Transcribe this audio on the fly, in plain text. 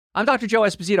I'm Dr. Joe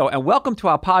Esposito, and welcome to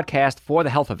our podcast, For the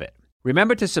Health of It.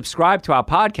 Remember to subscribe to our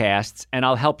podcasts, and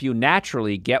I'll help you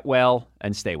naturally get well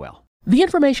and stay well. The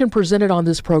information presented on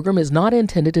this program is not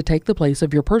intended to take the place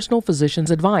of your personal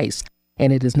physician's advice,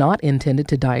 and it is not intended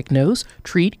to diagnose,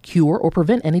 treat, cure, or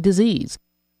prevent any disease.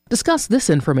 Discuss this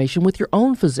information with your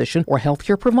own physician or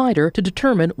healthcare provider to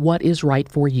determine what is right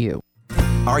for you.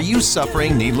 Are you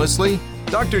suffering needlessly?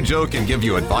 Dr. Joe can give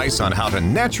you advice on how to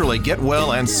naturally get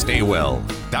well and stay well.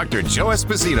 Dr. Joe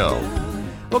Esposito.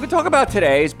 We're going to talk about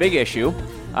today's big issue.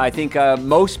 I think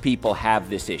most people have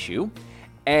this issue,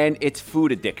 and it's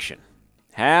food addiction.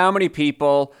 How many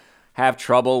people have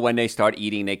trouble when they start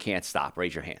eating, they can't stop?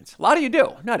 Raise your hands. A lot of you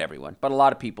do. Not everyone, but a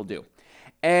lot of people do.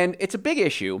 And it's a big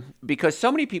issue because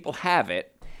so many people have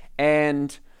it,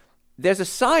 and there's a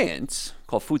science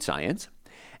called food science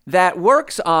that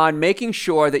works on making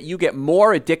sure that you get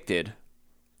more addicted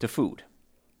to food.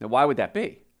 Now, why would that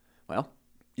be? Well,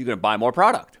 you're going to buy more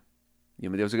product. You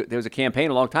know, there was a campaign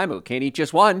a long time ago, can't eat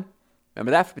just one. Remember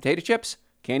that for potato chips?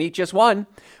 Can't eat just one.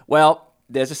 Well,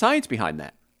 there's a science behind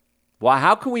that. Well,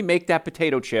 how can we make that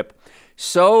potato chip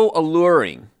so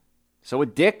alluring, so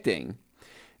addicting,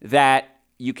 that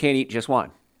you can't eat just one?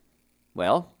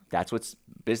 Well, that's what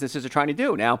businesses are trying to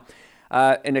do. Now,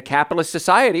 in a capitalist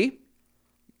society,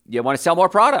 you want to sell more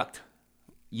product.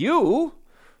 You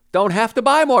don't have to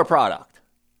buy more product.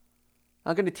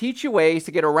 I'm going to teach you ways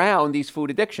to get around these food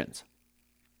addictions.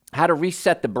 How to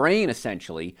reset the brain,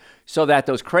 essentially, so that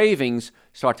those cravings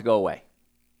start to go away.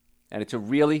 And it's a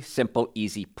really simple,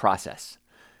 easy process.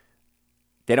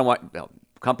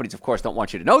 Companies, of course, don't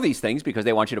want you to know these things because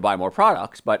they want you to buy more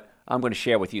products, but I'm going to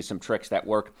share with you some tricks that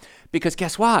work. Because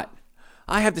guess what?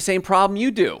 I have the same problem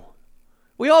you do.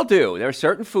 We all do. There are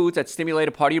certain foods that stimulate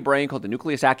a part of your brain called the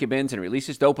nucleus accumbens and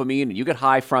releases dopamine, and you get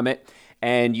high from it,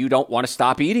 and you don't want to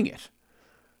stop eating it.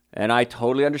 And I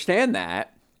totally understand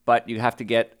that, but you have to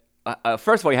get,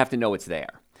 first of all, you have to know it's there.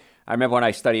 I remember when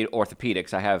I studied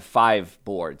orthopedics, I have 5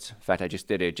 boards. In fact, I just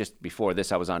did it just before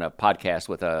this. I was on a podcast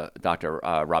with Dr.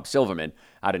 Rob Silverman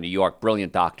out of New York,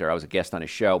 brilliant doctor. I was a guest on his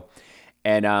show.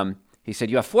 And he said,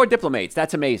 "You have 4 diplomates.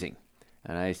 That's amazing."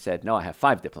 And I said, "No, I have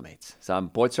 5 diplomates. So I'm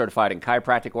board certified in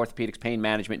chiropractic, orthopedics, pain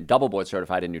management, and double board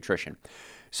certified in nutrition."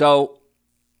 So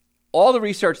all the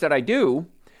research that I do,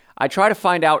 I try to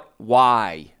find out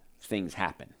why things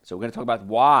happen. So we're going to talk about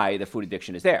why the food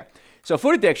addiction is there. So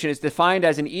food addiction is defined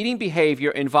as an eating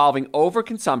behavior involving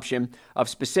overconsumption of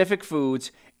specific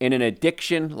foods in an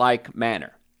addiction-like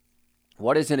manner.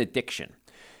 What is an addiction?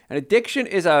 An addiction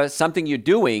is something you're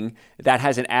doing that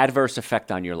has an adverse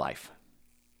effect on your life.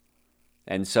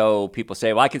 And so people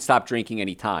say, well, I can stop drinking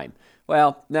anytime.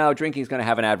 Well, no, drinking is going to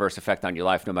have an adverse effect on your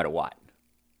life no matter what.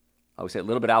 I would say a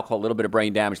little bit of alcohol, a little bit of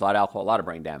brain damage, a lot of alcohol, a lot of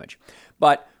brain damage.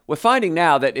 But we're finding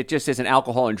now that it just isn't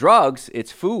alcohol and drugs,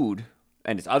 it's food,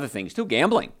 and it's other things too.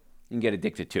 Gambling, you can get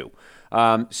addicted to.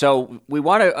 So we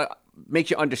want to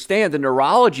make you understand the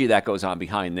neurology that goes on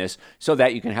behind this so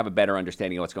that you can have a better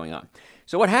understanding of what's going on.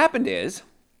 So what happened is,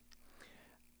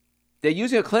 they're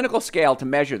using a clinical scale to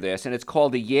measure this, and it's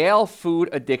called the Yale Food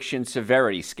Addiction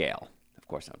Severity Scale. Of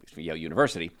course, it's from Yale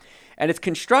University. And it's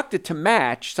constructed to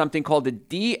match something called the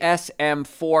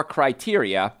DSM-4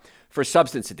 criteria for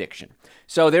substance addiction.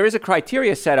 So there is a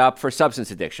criteria set up for substance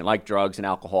addiction, like drugs and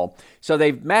alcohol. So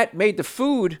they've made the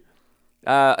food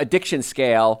addiction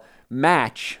scale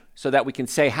match so that we can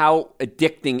say how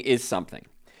addicting is something.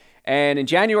 And in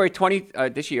January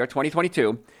this year,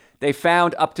 2022, they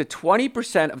found up to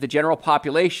 20% of the general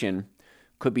population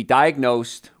could be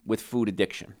diagnosed with food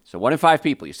addiction. So 1 in 5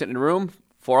 people, you sit in a room,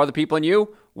 4 other people and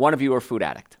you, 1 of you are a food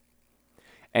addict.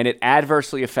 And it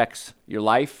adversely affects your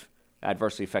life,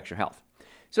 adversely affects your health.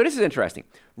 So this is interesting.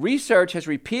 Research has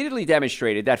repeatedly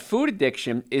demonstrated that food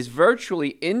addiction is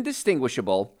virtually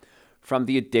indistinguishable from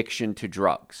the addiction to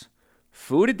drugs.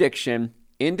 Food addiction,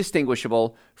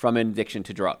 indistinguishable from an addiction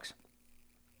to drugs.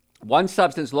 One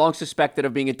substance long suspected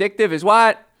of being addictive is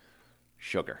what?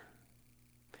 Sugar.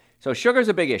 So sugar is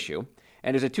a big issue.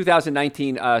 And there's a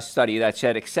 2019 study that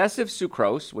said excessive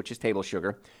sucrose, which is table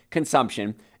sugar,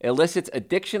 consumption elicits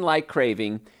addiction-like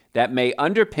craving that may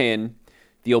underpin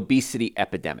the obesity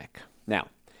epidemic. Now,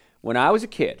 when I was a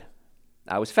kid,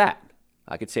 I was fat.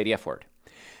 I could say the F word.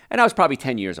 And I was probably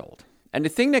 10 years old. And the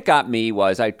thing that got me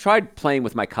was I tried playing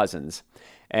with my cousins,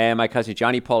 and my cousins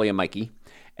Johnny, Paulie, and Mikey.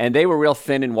 And they were real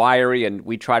thin and wiry, and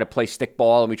we tried to play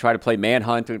stickball, and we tried to play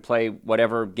manhunt, and play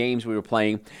whatever games we were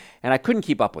playing. And I couldn't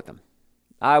keep up with them.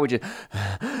 I would just,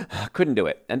 couldn't do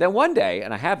it. And then one day,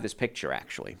 and I have this picture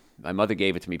actually, my mother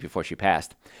gave it to me before she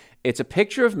passed. It's a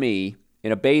picture of me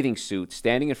in a bathing suit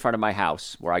standing in front of my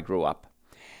house where I grew up.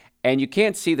 and you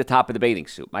can't see the top of the bathing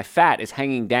suit. My fat is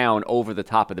hanging down over the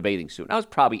top of the bathing suit. I was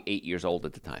probably 8 years old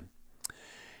at the time.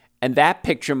 And that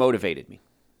picture motivated me.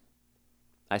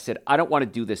 I said, I don't want to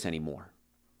do this anymore.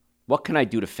 What can I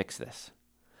do to fix this?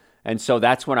 And so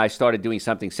that's when I started doing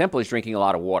something simple as drinking a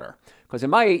lot of water. Because in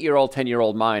my 8-year-old,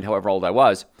 10-year-old mind, however old I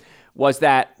was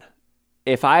that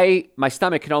if my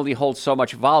stomach can only hold so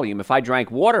much volume, if I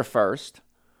drank water first,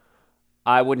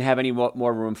 I wouldn't have any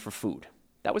more room for food.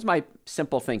 That was my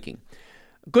simple thinking.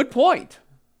 Good point.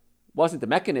 Wasn't the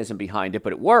mechanism behind it,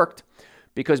 but it worked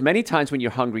because many times when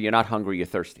you're hungry, you're not hungry, you're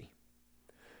thirsty.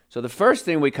 So the first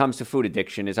thing when it comes to food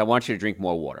addiction is I want you to drink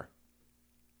more water.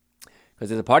 Because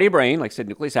there's a part of your brain, like I said,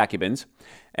 nucleus accumbens,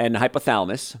 and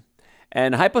hypothalamus.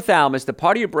 And hypothalamus, the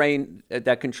part of your brain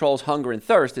that controls hunger and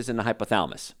thirst is in the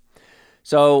hypothalamus.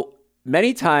 So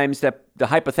many times that the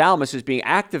hypothalamus is being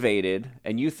activated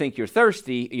and you think you're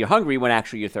hungry when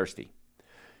actually you're thirsty.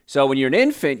 So when you're an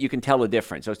infant, you can tell the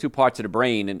difference. Those two parts of the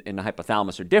brain in the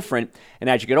hypothalamus are different, and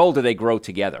as you get older, they grow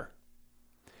together.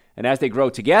 And as they grow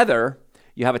together,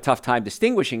 you have a tough time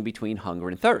distinguishing between hunger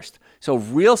and thirst. So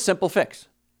real simple fix.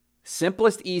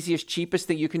 Simplest, easiest, cheapest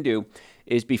thing you can do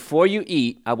is before you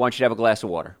eat, I want you to have a glass of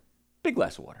water. Big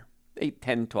glass of water. 8,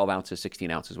 10, 12 ounces,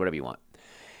 16 ounces, whatever you want.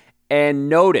 And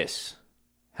notice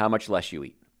how much less you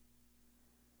eat.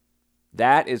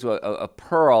 That is a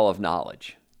pearl of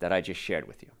knowledge that I just shared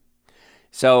with you.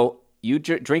 So you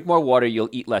drink more water, you'll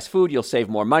eat less food, you'll save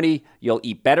more money, you'll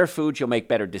eat better foods, you'll make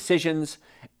better decisions,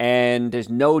 and there's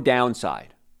no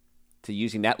downside to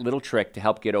using that little trick to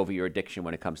help get over your addiction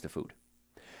when it comes to food.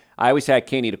 I always say I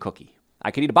can't eat a cookie.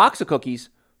 I can eat a box of cookies,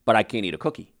 but I can't eat a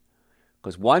cookie.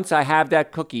 Because once I have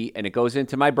that cookie and it goes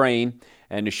into my brain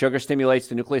and the sugar stimulates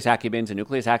the nucleus accumbens and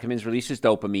nucleus accumbens releases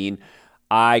dopamine,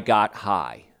 I got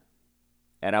high.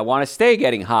 And I want to stay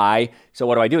getting high, so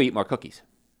what do? Eat more cookies.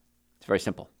 It's very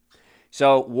simple.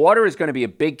 So water is going to be a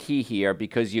big key here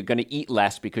because you're going to eat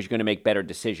less because you're going to make better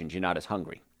decisions. You're not as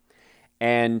hungry.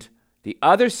 And the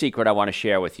other secret I want to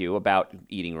share with you about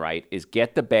eating right is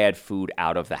get the bad food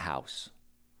out of the house.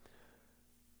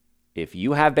 If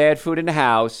you have bad food in the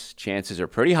house, chances are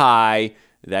pretty high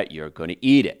that you're going to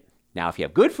eat it. Now, if you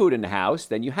have good food in the house,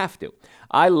 then you have to.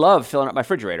 I love filling up my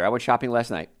refrigerator. I went shopping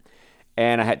last night,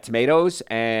 and I had tomatoes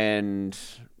and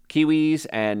kiwis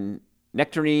and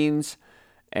nectarines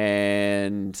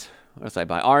and what else did I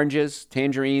buy? Oranges,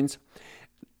 tangerines.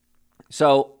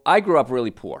 So I grew up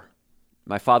really poor.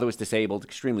 My father was disabled,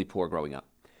 extremely poor growing up.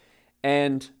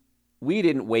 And we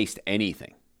didn't waste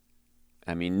anything.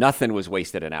 I mean, nothing was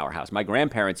wasted in our house. My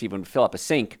grandparents even fill up a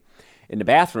sink in the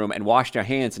bathroom and wash their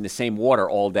hands in the same water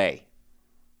all day.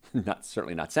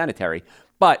 Certainly not sanitary,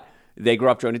 but they grew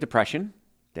up during the Depression.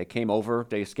 They came over,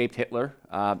 they escaped Hitler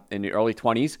in the early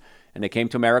 20s, and they came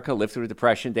to America, lived through the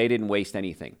Depression. They didn't waste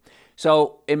anything.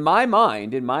 So in my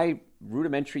mind, in my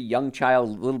rudimentary young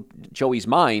child, little Joey's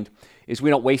mind, is we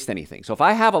don't waste anything. So if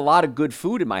I have a lot of good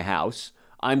food in my house,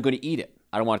 I'm going to eat it.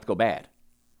 I don't want it to go bad.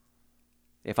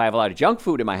 If I have a lot of junk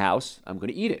food in my house, I'm going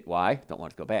to eat it. Why? Don't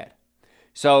want it to go bad.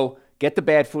 So get the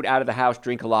bad food out of the house,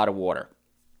 drink a lot of water.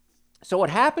 So what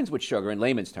happens with sugar, in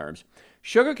layman's terms,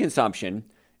 sugar consumption,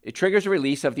 it triggers a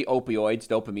release of the opioids,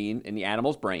 dopamine, in the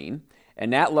animal's brain,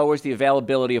 and that lowers the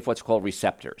availability of what's called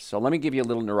receptors. So let me give you a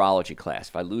little neurology class.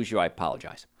 If I lose you, I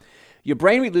apologize. Your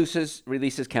brain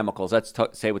releases chemicals. Let's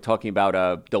say we're talking about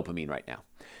dopamine right now.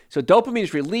 So dopamine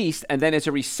is released, and then there's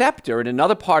a receptor in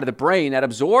another part of the brain that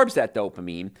absorbs that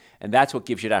dopamine, and that's what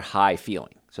gives you that high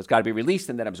feeling. So it's got to be released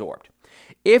and then absorbed.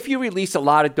 If you release a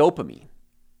lot of dopamine,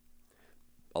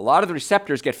 a lot of the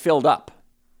receptors get filled up.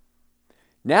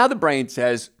 Now the brain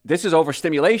says, this is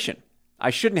overstimulation. I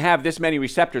shouldn't have this many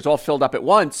receptors all filled up at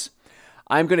once.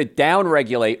 I'm going to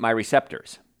downregulate my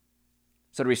receptors.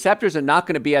 So the receptors are not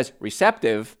going to be as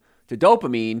receptive to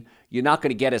dopamine. You're not going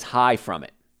to get as high from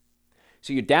it.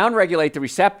 So you downregulate the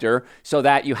receptor so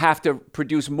that you have to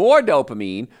produce more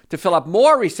dopamine to fill up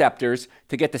more receptors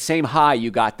to get the same high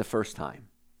you got the first time.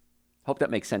 Hope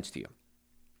that makes sense to you.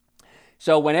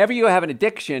 So whenever you have an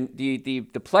addiction, the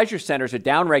pleasure centers are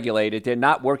downregulated. They're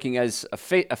not working as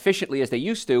efficiently as they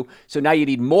used to. So now you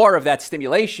need more of that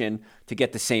stimulation to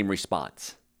get the same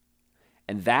response.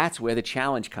 And that's where the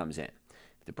challenge comes in.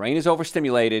 If the brain is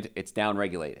overstimulated, it's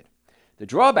downregulated. The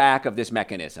drawback of this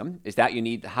mechanism is that you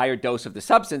need the higher dose of the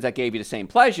substance that gave you the same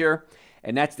pleasure,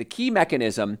 and that's the key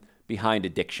mechanism behind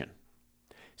addiction.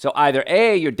 So either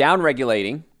A, you're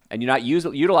downregulating, and you're not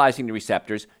utilizing the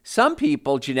receptors. Some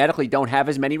people genetically don't have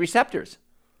as many receptors,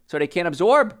 so they can't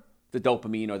absorb the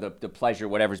dopamine or the pleasure,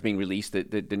 whatever's being released, the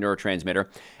neurotransmitter.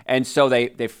 And so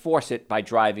they force it by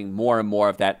driving more and more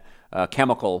of that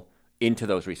chemical into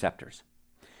those receptors.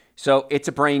 So it's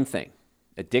a brain thing.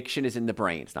 Addiction is in the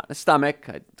brain. It's not in the stomach.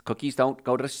 Cookies don't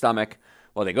go to the stomach.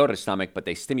 Well, they go to the stomach, but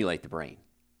they stimulate the brain.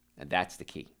 And that's the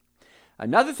key.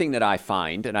 Another thing that I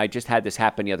find, and I just had this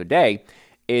happen the other day,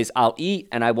 is I'll eat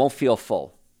and I won't feel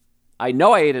full. I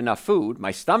know I ate enough food.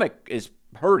 My stomach is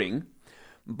hurting,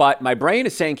 but my brain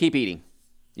is saying, keep eating.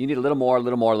 You need a little more, a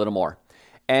little more, a little more.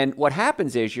 And what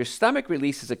happens is your stomach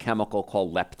releases a chemical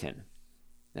called leptin.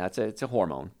 Now, it's a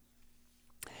hormone.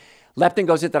 Leptin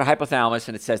goes into the hypothalamus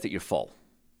and it says that you're full.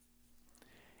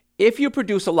 If you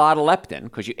produce a lot of leptin,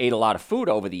 because you ate a lot of food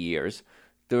over the years,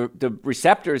 the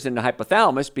receptors in the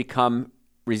hypothalamus become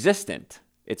resistant.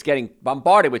 It's getting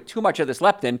bombarded with too much of this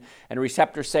leptin, and the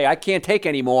receptors say, I can't take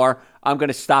any more. I'm going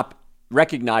to stop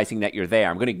recognizing that you're there.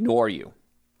 I'm going to ignore you.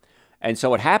 And so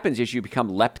what happens is you become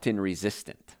leptin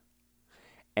resistant.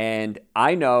 And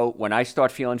I know when I start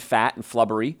feeling fat and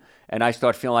flubbery, and I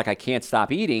start feeling like I can't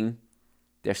stop eating,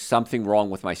 there's something wrong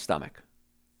with my stomach,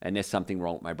 and there's something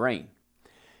wrong with my brain.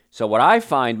 So what I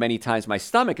find many times, my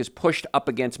stomach is pushed up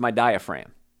against my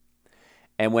diaphragm.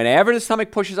 And whenever the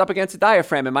stomach pushes up against the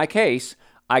diaphragm, in my case,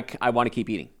 I want to keep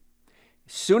eating.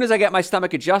 As soon as I get my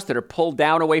stomach adjusted or pulled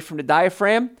down away from the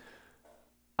diaphragm,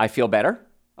 I feel better,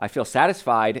 I feel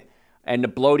satisfied, and the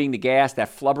bloating, the gas, that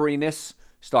flubberiness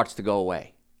starts to go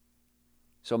away.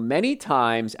 So many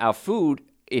times our food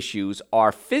issues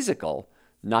are physical,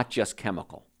 not just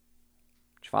chemical.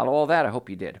 Did you follow all that? I hope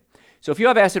you did. So if you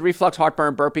have acid reflux,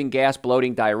 heartburn, burping, gas,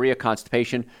 bloating, diarrhea,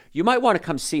 constipation, you might want to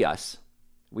come see us.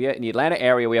 In the Atlanta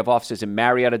area, we have offices in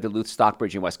Marietta, Duluth,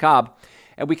 Stockbridge, and West Cobb,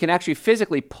 and we can actually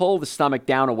physically pull the stomach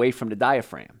down away from the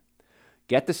diaphragm.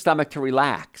 Get the stomach to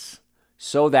relax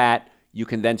so that you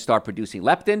can then start producing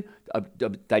leptin,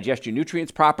 digest your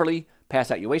nutrients properly,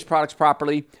 pass out your waste products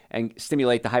properly, and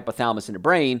stimulate the hypothalamus in the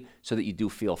brain so that you do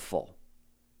feel full.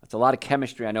 That's a lot of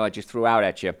chemistry I know I just threw out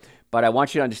at you, but I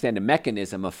want you to understand the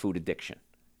mechanism of food addiction.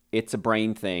 It's a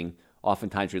brain thing,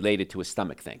 oftentimes related to a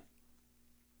stomach thing.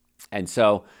 And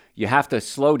so you have to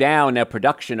slow down the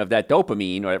production of that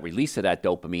dopamine or that release of that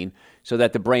dopamine so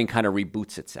that the brain kind of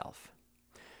reboots itself.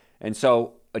 And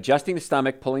so adjusting the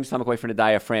stomach, pulling the stomach away from the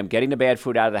diaphragm, getting the bad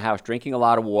food out of the house, drinking a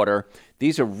lot of water,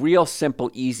 these are real simple,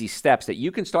 easy steps that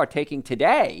you can start taking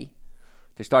today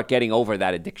to start getting over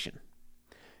that addiction.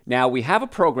 Now, we have a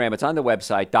program. It's on the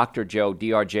website, drjoe,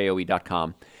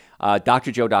 drjoe.com,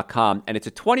 drjoe.com, and it's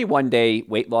a 21-day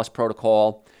weight loss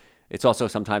protocol. It's also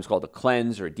sometimes called a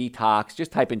cleanse or a detox.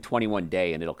 Just type in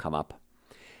 21-day and it'll come up.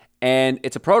 And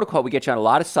it's a protocol. We get you on a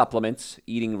lot of supplements,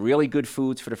 eating really good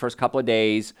foods for the first couple of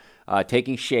days,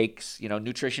 taking shakes,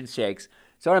 nutrition shakes.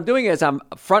 So what I'm doing is I'm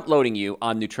front-loading you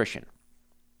on nutrition.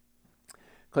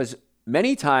 Because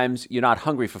many times you're not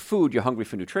hungry for food, you're hungry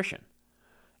for nutrition.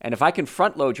 And if I can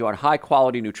front-load you on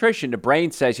high-quality nutrition, the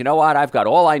brain says, you know what, I've got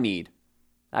all I need.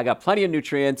 I got plenty of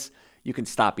nutrients. You can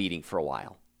stop eating for a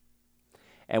while.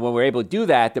 And when we're able to do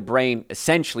that, the brain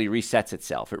essentially resets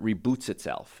itself. It reboots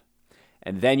itself.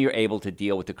 And then you're able to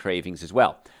deal with the cravings as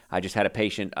well. I just had a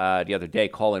patient the other day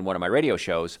call in one of my radio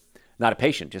shows. Not a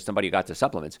patient, just somebody who got the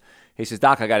supplements. He says,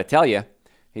 Doc, I got to tell you.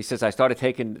 He says, I started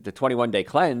taking the 21-day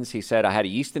cleanse. He said, I had a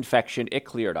yeast infection. It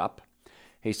cleared up.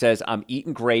 He says, I'm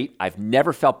eating great. I've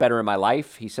never felt better in my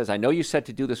life. He says, I know you said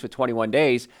to do this for 21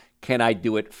 days. Can I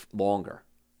do it longer?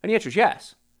 And the answer is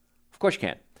yes. Of course you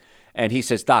can. And he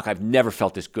says, Doc, I've never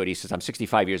felt this good. He says, I'm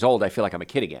 65 years old. I feel like I'm a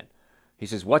kid again. He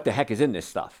says, what the heck is in this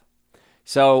stuff?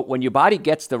 So when your body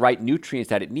gets the right nutrients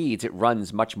that it needs, it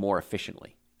runs much more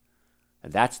efficiently.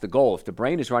 And that's the goal. If the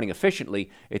brain is running efficiently,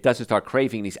 it doesn't start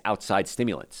craving these outside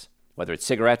stimulants, whether it's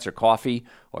cigarettes or coffee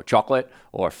or chocolate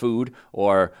or food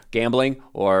or gambling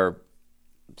or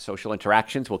social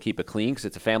interactions. We'll keep it clean because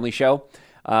it's a family show.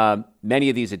 Many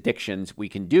of these addictions we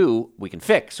can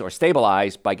fix or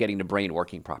stabilize by getting the brain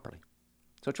working properly.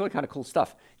 So it's really kind of cool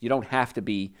stuff. You don't have to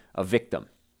be a victim.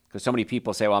 Because so many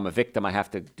people say, well, I'm a victim. I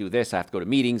have to do this. I have to go to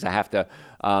meetings. I have to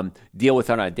deal with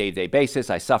it on a day-to-day basis.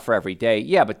 I suffer every day.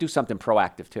 Yeah, but do something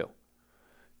proactive too.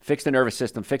 Fix the nervous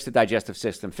system, fix the digestive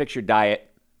system, fix your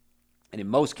diet. And in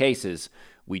most cases,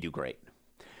 we do great.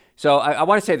 So I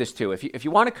want to say this too. If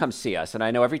you want to come see us, and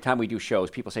I know every time we do shows,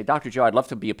 people say, Dr. Joe, I'd love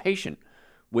to be a patient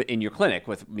in your clinic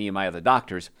with me and my other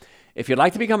doctors. If you'd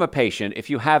like to become a patient, if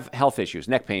you have health issues,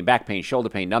 neck pain, back pain, shoulder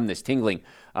pain, numbness, tingling,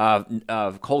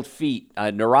 cold feet,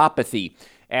 neuropathy,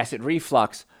 acid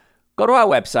reflux, go to our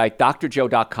website,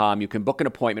 drjoe.com. You can book an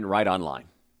appointment right online.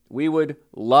 We would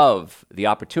love the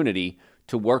opportunity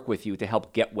to work with you to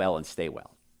help get well and stay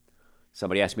well.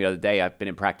 Somebody asked me the other day, I've been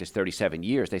in practice 37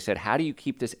 years. They said, how do you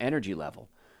keep this energy level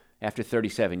after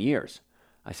 37 years?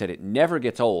 I said, it never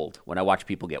gets old when I watch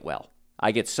people get well.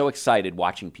 I get so excited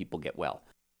watching people get well.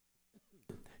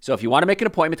 So if you want to make an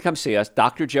appointment to come see us,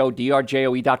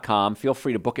 drjoe.com. Feel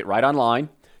free to book it right online.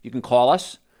 You can call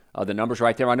us. The number's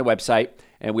right there on the website.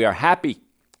 And we are happy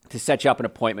to set you up an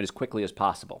appointment as quickly as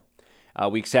possible.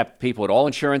 We accept people with all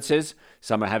insurances.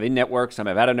 Some have in-network, some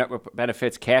have out-of-network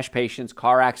benefits, cash patients,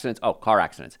 car accidents. Oh, car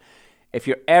accidents. If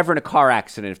you're ever in a car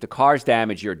accident, if the car's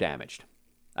damaged, you're damaged.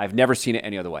 I've never seen it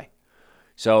any other way.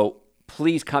 So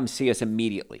please come see us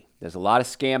immediately. There's a lot of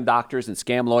scam doctors and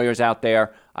scam lawyers out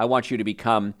there. I want you to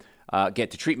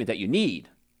get the treatment that you need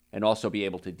and also be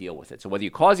able to deal with it. So whether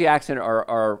you cause the accident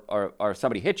or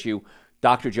somebody hits you,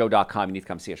 drjoe.com, you need to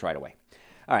come see us right away.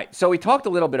 All right, so we talked a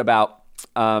little bit about,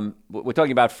 we're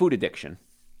talking about food addiction.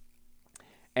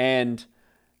 And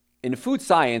in food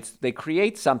science, they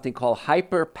create something called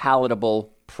hyperpalatable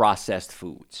processed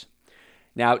foods.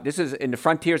 Now, this is in the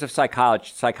Frontiers of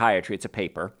Psychiatry. It's a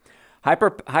paper.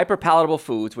 Hyperpalatable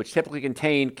foods, which typically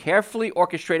contain carefully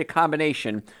orchestrated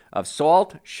combination of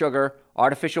salt, sugar,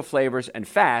 artificial flavors, and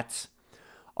fats,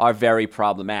 are very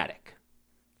problematic.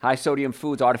 High sodium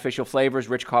foods, artificial flavors,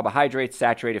 rich carbohydrates,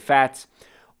 saturated fats,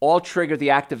 all trigger the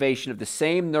activation of the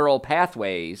same neural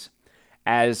pathways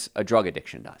as a drug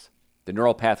addiction does. The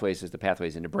neural pathways is the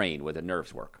pathways in the brain where the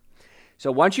nerves work.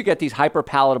 So once you get these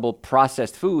hyperpalatable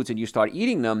processed foods and you start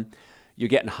eating them, you're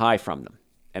getting high from them.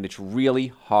 And it's really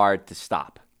hard to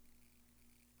stop.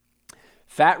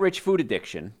 Fat-rich food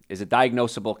addiction is a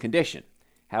diagnosable condition.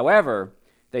 However,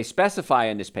 they specify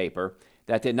in this paper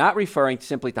that they're not referring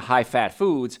simply to high-fat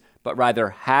foods, but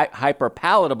rather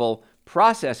hyperpalatable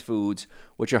processed foods,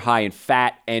 which are high in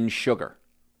fat and sugar.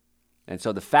 And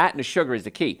so the fat and the sugar is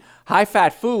the key.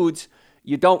 High-fat foods,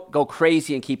 you don't go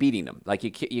crazy and keep eating them. Like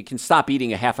you can stop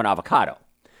eating a half an avocado.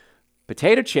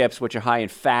 Potato chips, which are high in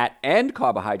fat and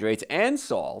carbohydrates and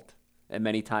salt, and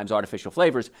many times artificial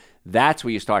flavors, that's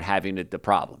where you start having the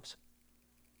problems.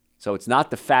 So it's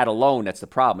not the fat alone that's the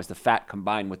problem. It's the fat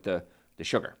combined with the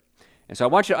sugar. And so I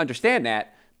want you to understand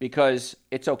that because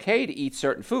it's okay to eat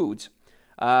certain foods.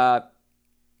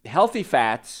 Healthy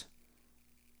fats,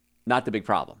 not the big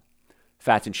problem.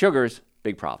 Fats and sugars,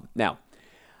 big problem. Now,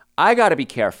 I got to be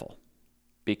careful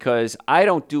because I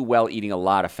don't do well eating a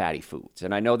lot of fatty foods.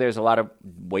 And I know there's a lot of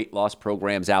weight loss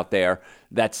programs out there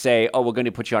that say, oh, we're going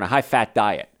to put you on a high-fat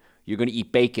diet. You're going to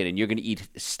eat bacon, and you're going to eat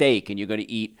steak, and you're going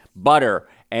to eat butter,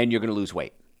 and you're going to lose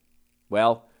weight.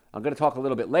 Well, I'm going to talk a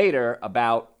little bit later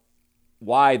about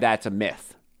why that's a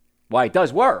myth, why it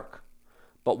does work,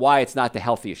 but why it's not the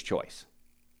healthiest choice.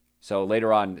 So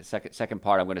later on, the second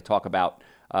part, I'm going to talk about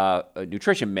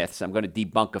nutrition myths. I'm going to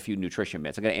debunk a few nutrition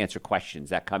myths. I'm going to answer questions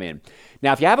that come in.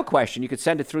 Now, if you have a question, you can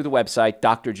send it through the website,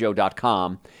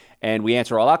 drjoe.com, and we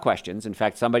answer all our questions. In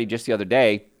fact, somebody just the other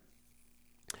day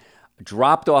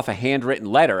dropped off a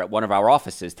handwritten letter at one of our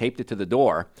offices, taped it to the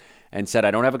door, and said,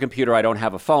 I don't have a computer, I don't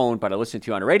have a phone, but I listen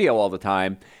to you on the radio all the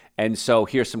time, and so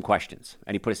here's some questions.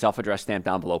 And he put a self-addressed stamped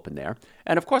envelope in there.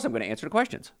 And of course, I'm going to answer the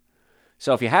questions.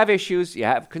 So if you have issues, you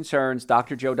have concerns,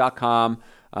 drjoe.com.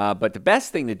 But the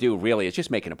best thing to do really is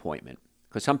just make an appointment.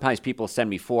 Because sometimes people send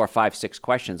me 4, 5, 6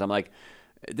 questions. I'm like,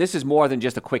 this is more than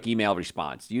just a quick email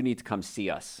response. You need to come see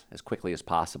us as quickly as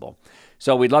possible.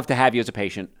 So we'd love to have you as a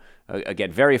patient.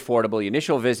 Again, very affordable. The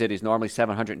initial visit is normally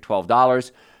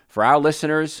 $712. For our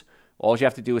listeners, all you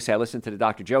have to do is say, I listen to the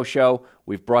Dr. Joe Show.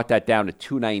 We've brought that down to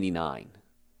 $299.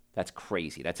 That's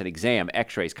crazy. That's an exam,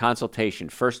 x-rays, consultation,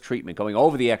 first treatment, going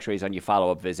over the x-rays on your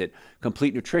follow-up visit,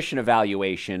 complete nutrition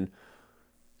evaluation.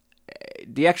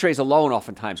 The x-rays alone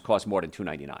oftentimes cost more than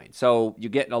 $299. So you're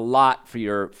getting a lot for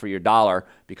your dollar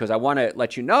because I want to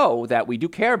let you know that we do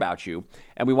care about you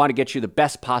and we want to get you the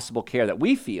best possible care that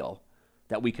we feel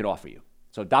that we can offer you.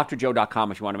 So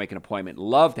drjoe.com if you want to make an appointment.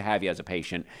 Love to have you as a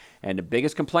patient. And the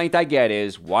biggest complaint I get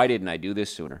is, why didn't I do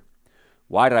this sooner?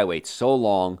 Why did I wait so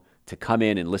long to come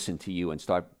in and listen to you and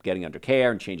start getting under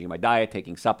care and changing my diet,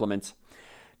 taking supplements?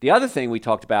 The other thing we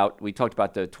talked about the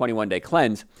 21-day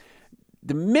cleanse.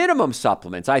 The minimum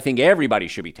supplements I think everybody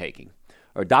should be taking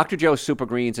are Dr. Joe's Super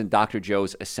Greens and Dr.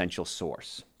 Joe's Essential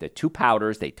Source. They're 2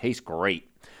 powders. They taste great.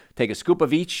 Take a scoop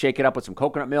of each, shake it up with some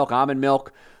coconut milk, almond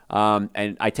milk,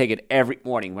 and I take it every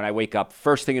morning when I wake up.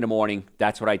 First thing in the morning,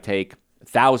 that's what I take.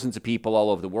 Thousands of people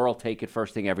all over the world take it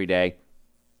first thing every day.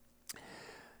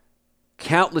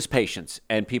 Countless patients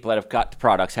and people that have got the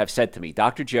products have said to me,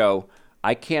 Dr. Joe,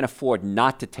 I can't afford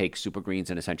not to take Super Greens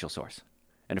and Essential Source.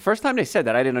 And the first time they said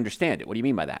that, I didn't understand it. What do you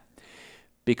mean by that?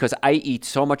 Because I eat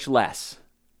so much less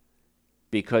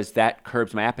because that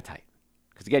curbs my appetite.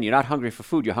 Because again, you're not hungry for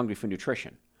food, you're hungry for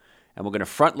nutrition. And we're going to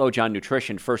front load you on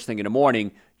nutrition first thing in the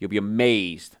morning. You'll be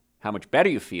amazed how much better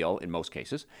you feel in most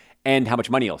cases and how much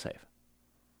money you'll save.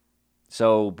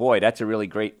 So boy, that's a really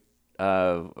great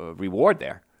reward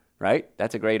there. right?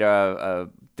 That's a great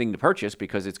thing to purchase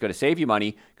because it's going to save you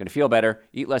money, going to feel better,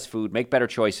 eat less food, make better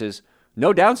choices.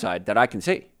 No downside that I can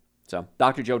see. So,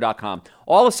 drjoe.com.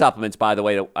 All the supplements, by the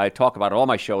way, that I talk about on all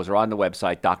my shows are on the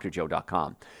website,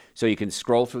 drjoe.com. So you can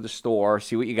scroll through the store,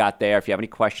 see what you got there. If you have any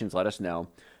questions, let us know.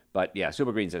 But yeah,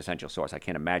 Super Green's an essential source. I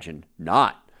can't imagine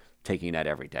not taking that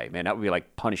every day. Man, that would be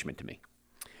like punishment to me.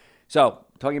 So,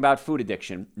 talking about food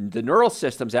addiction, the neural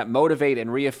systems that motivate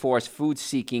and reinforce food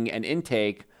seeking and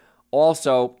intake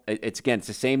also, it's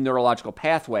the same neurological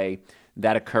pathway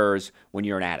that occurs when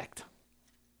you're an addict.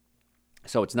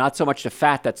 So it's not so much the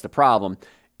fat that's the problem,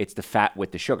 it's the fat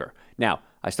with the sugar. Now,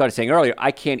 I started saying earlier,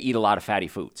 I can't eat a lot of fatty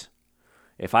foods.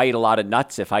 If I eat a lot of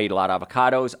nuts, if I eat a lot of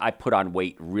avocados, I put on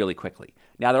weight really quickly.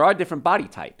 Now, there are different body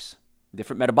types,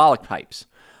 different metabolic types.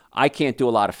 I can't do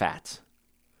a lot of fats.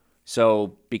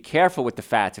 So be careful with the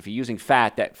fats. If you're using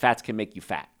fat, that fats can make you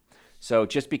fat. So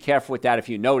just be careful with that. If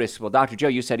you notice, well, Dr. Joe,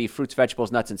 you said eat fruits,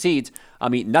 vegetables, nuts, and seeds.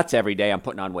 I'm eating nuts every day. I'm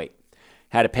putting on weight.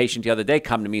 Had a patient the other day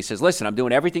come to me and says, listen, I'm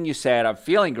doing everything you said. I'm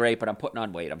feeling great, but I'm putting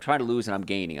on weight. I'm trying to lose and I'm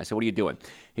gaining. I said, what are you doing?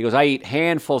 He goes, I eat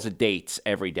handfuls of dates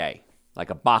every day, like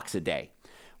a box a day.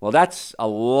 Well, that's a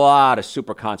lot of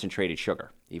super concentrated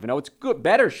sugar. Even though it's good,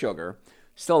 better sugar,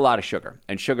 still a lot of sugar.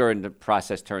 And sugar in the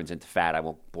process turns into fat. I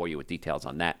won't bore you with details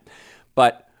on that.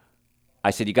 But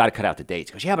I said, you got to cut out the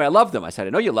dates. He goes, yeah, but I love them. I said,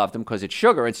 I know you love them because it's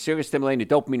sugar. It's sugar stimulating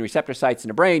the dopamine receptor sites in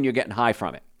the brain. You're getting high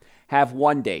from it. Have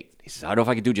one date. He says, I don't know if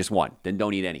I can do just one. Then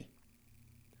don't eat any.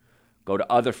 Go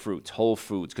to other fruits, whole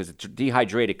foods, because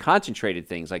dehydrated, concentrated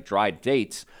things like dried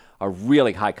dates are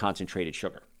really high concentrated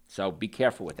sugar. So be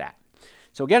careful with that.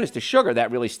 So again, it's the sugar that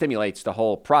really stimulates the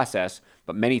whole process,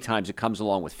 but many times it comes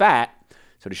along with fat.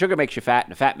 So the sugar makes you fat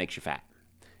and the fat makes you fat.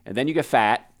 And then you get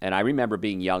fat, and I remember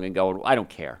being young and going, I don't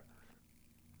care.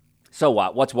 So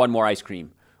what? What's one more ice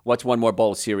cream? What's one more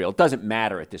bowl of cereal? It doesn't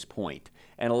matter at this point.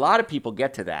 And a lot of people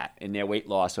get to that in their weight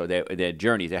loss or their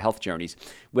journeys, their health journeys,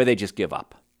 where they just give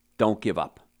up. Don't give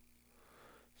up.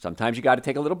 Sometimes you got to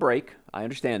take a little break. I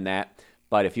understand that.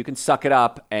 But if you can suck it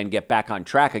up and get back on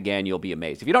track again, you'll be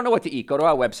amazed. If you don't know what to eat, go to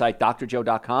our website,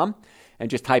 drjoe.com, and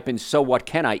just type in So What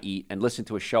Can I Eat and listen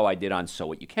to a show I did on So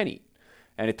What You Can Eat.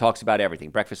 And it talks about everything,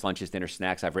 breakfast, lunches, dinner,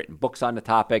 snacks. I've written books on the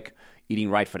topic,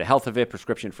 Eating Right for the Health of It,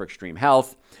 Prescription for Extreme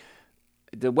Health.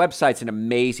 The website's an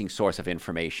amazing source of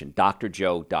information,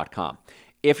 drjoe.com.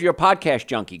 If you're a podcast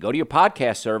junkie, go to your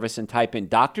podcast service and type in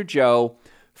Dr. Joe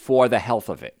for the health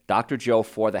of it, Dr. Joe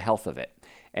for the health of it.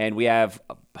 And we have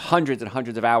hundreds and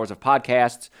hundreds of hours of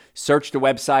podcasts. Search the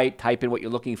website, type in what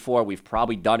you're looking for. We've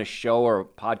probably done a show or a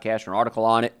podcast or an article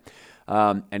on it.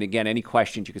 And again, any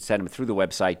questions, you can send them through the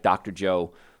website,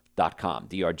 drjoe.com,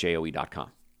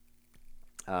 drjoe.com.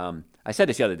 I said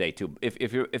this the other day, too.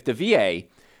 If the VA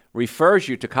refers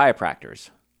you to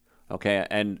chiropractors, okay,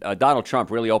 and Donald Trump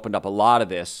really opened up a lot of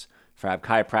this for have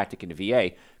chiropractic in the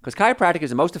VA, because chiropractic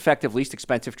is the most effective, least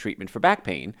expensive treatment for back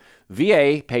pain.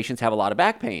 VA patients have a lot of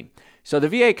back pain. So the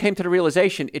VA came to the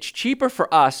realization it's cheaper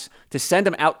for us to send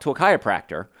them out to a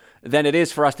chiropractor than it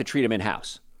is for us to treat them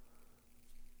in-house.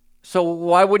 So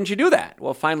why wouldn't you do that?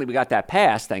 Well, finally, we got that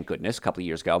passed, thank goodness, a couple of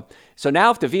years ago. So now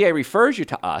if the VA refers you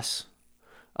to us,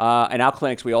 and our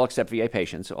clinics, we all accept VA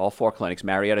patients, all 4 clinics,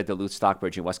 Marietta, Duluth,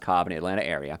 Stockbridge, and West Cobb in the Atlanta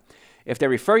area. If they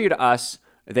refer you to us,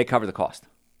 they cover the cost.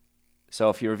 So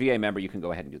if you're a VA member, you can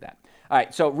go ahead and do that. All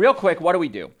right, so real quick, what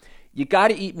do? You got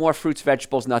to eat more fruits,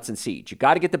 vegetables, nuts, and seeds. You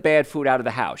got to get the bad food out of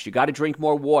the house. You got to drink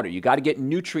more water. You got to get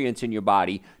nutrients in your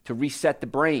body to reset the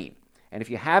brain. And if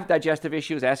you have digestive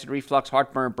issues, acid reflux,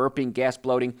 heartburn, burping, gas,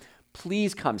 bloating,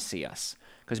 please come see us.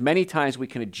 Because many times we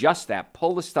can adjust that,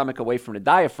 pull the stomach away from the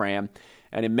diaphragm,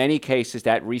 and in many cases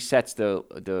that resets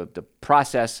the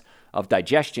process of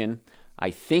digestion.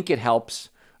 I think it helps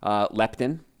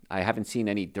leptin. I haven't seen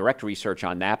any direct research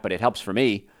on that, but it helps for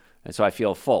me, and so I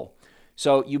feel full.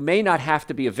 So you may not have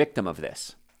to be a victim of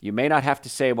this. You may not have to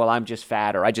say, well, I'm just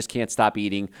fat, or I just can't stop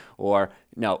eating, or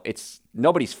no, it's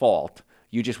nobody's fault.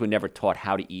 You just were never taught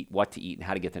how to eat, what to eat, and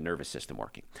how to get the nervous system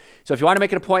working. So if you want to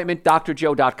make an appointment,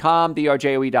 drjoe.com,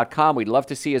 drjoe.com. We'd love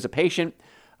to see you as a patient.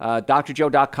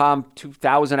 drjoe.com,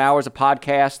 2,000 hours of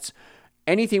podcasts.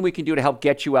 Anything we can do to help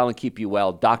get you well and keep you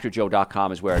well,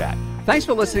 drjoe.com is where it's at. Thanks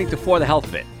for listening to For the Health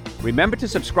of It. Remember to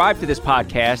subscribe to this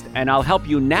podcast, and I'll help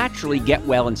you naturally get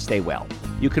well and stay well.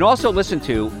 You can also listen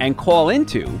to and call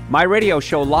into my radio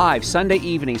show live Sunday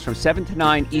evenings from 7 to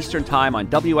 9 Eastern Time on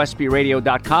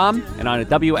WSBRadio.com and on the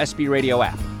WSB Radio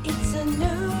app.